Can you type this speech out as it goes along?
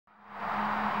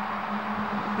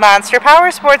Monster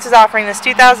Powersports is offering this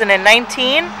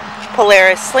 2019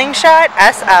 Polaris Slingshot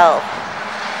SL.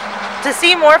 To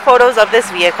see more photos of this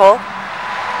vehicle,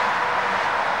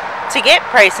 to get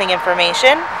pricing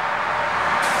information,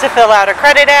 to fill out a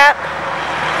credit app,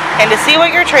 and to see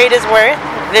what your trade is worth,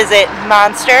 visit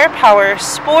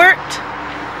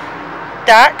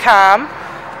monsterpowersport.com.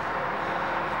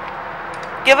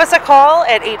 Give us a call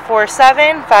at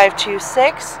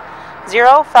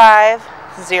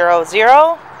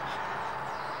 847-526-0500,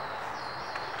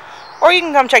 or you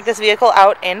can come check this vehicle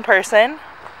out in person.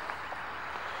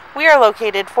 We are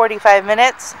located 45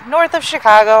 minutes north of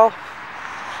Chicago,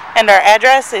 and our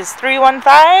address is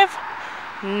 315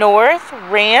 North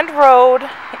Rand Road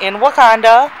in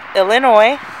Wauconda,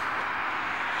 Illinois.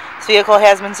 This vehicle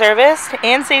has been serviced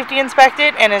and safety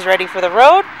inspected and is ready for the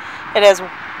road. It has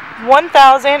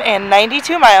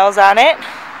 1,092 miles on it.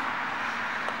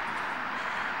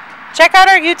 Check out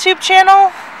our YouTube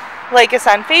channel, like us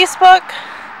on Facebook,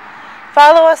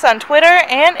 follow us on Twitter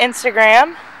and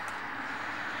Instagram.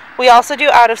 We also do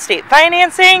out-of-state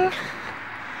financing,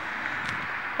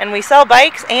 and we sell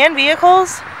bikes and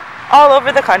vehicles all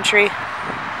over the country.